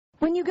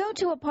When you go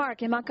to a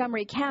park in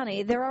Montgomery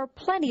County, there are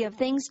plenty of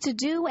things to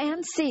do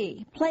and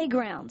see.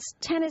 Playgrounds,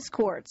 tennis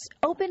courts,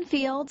 open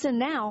fields, and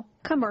now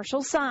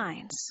commercial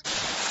signs.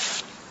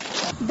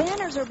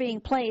 Banners are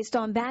being placed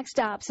on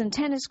backstops and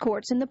tennis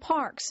courts in the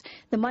parks.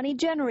 The money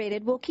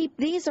generated will keep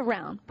these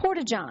around,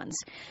 porta-johns.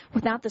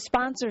 Without the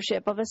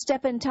sponsorship of a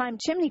step-in-time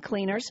chimney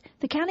cleaners,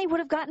 the county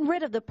would have gotten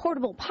rid of the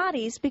portable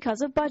potties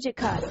because of budget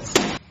cuts.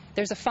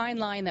 There's a fine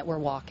line that we're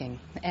walking,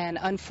 and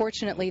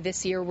unfortunately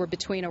this year we're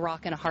between a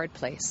rock and a hard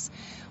place.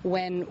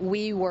 When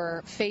we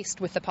were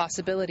faced with the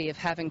possibility of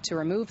having to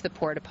remove the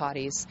porta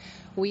potties,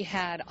 we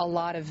had a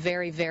lot of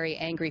very, very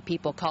angry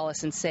people call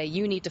us and say,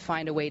 you need to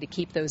find a way to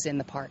keep those in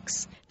the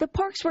parks. The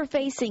parks were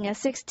facing a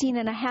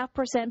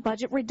 16.5%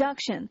 budget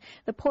reduction.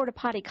 The porta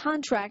potty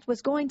contract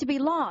was going to be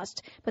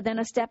lost, but then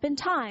a step in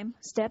time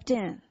stepped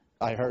in.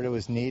 I heard it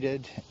was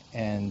needed,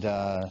 and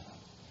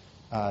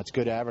it's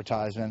good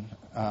advertisement.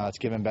 It's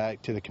giving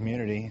back to the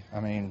community.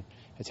 I mean,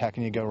 how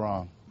can you go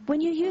wrong?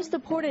 When you use the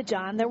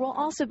porta-john, there will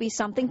also be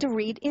something to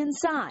read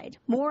inside.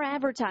 More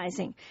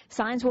advertising.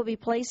 Signs will be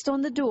placed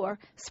on the door.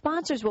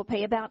 Sponsors will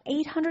pay about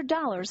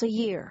 $800 a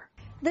year.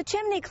 The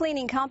chimney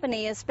cleaning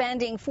company is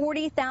spending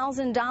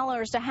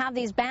 $40,000 to have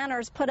these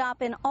banners put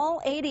up in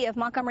all 80 of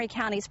Montgomery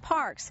County's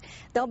parks.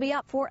 They'll be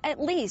up for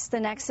at least the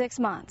next 6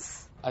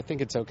 months. I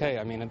think it's okay.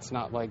 I mean, it's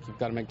not like you've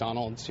got a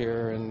McDonald's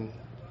here and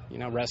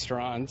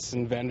restaurants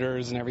and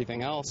vendors and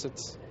everything else.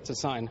 It's a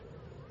sign,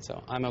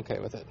 so I'm okay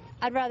with it.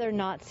 I'd rather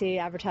not see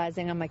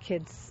advertising on my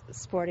kids'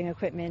 sporting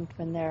equipment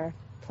when they're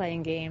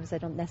playing games. I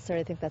don't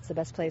necessarily think that's the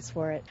best place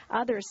for it.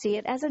 Others see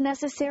it as a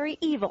necessary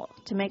evil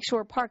to make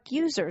sure park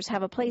users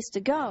have a place to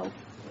go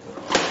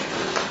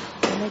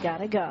when they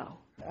gotta go.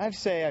 I'd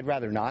say I'd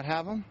rather not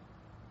have them.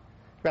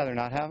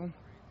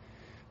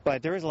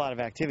 But there is a lot of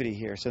activity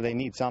here, so they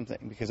need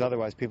something, because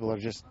otherwise people are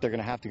they're going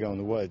to have to go in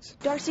the woods.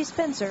 Darcy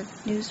Spencer,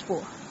 News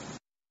 4.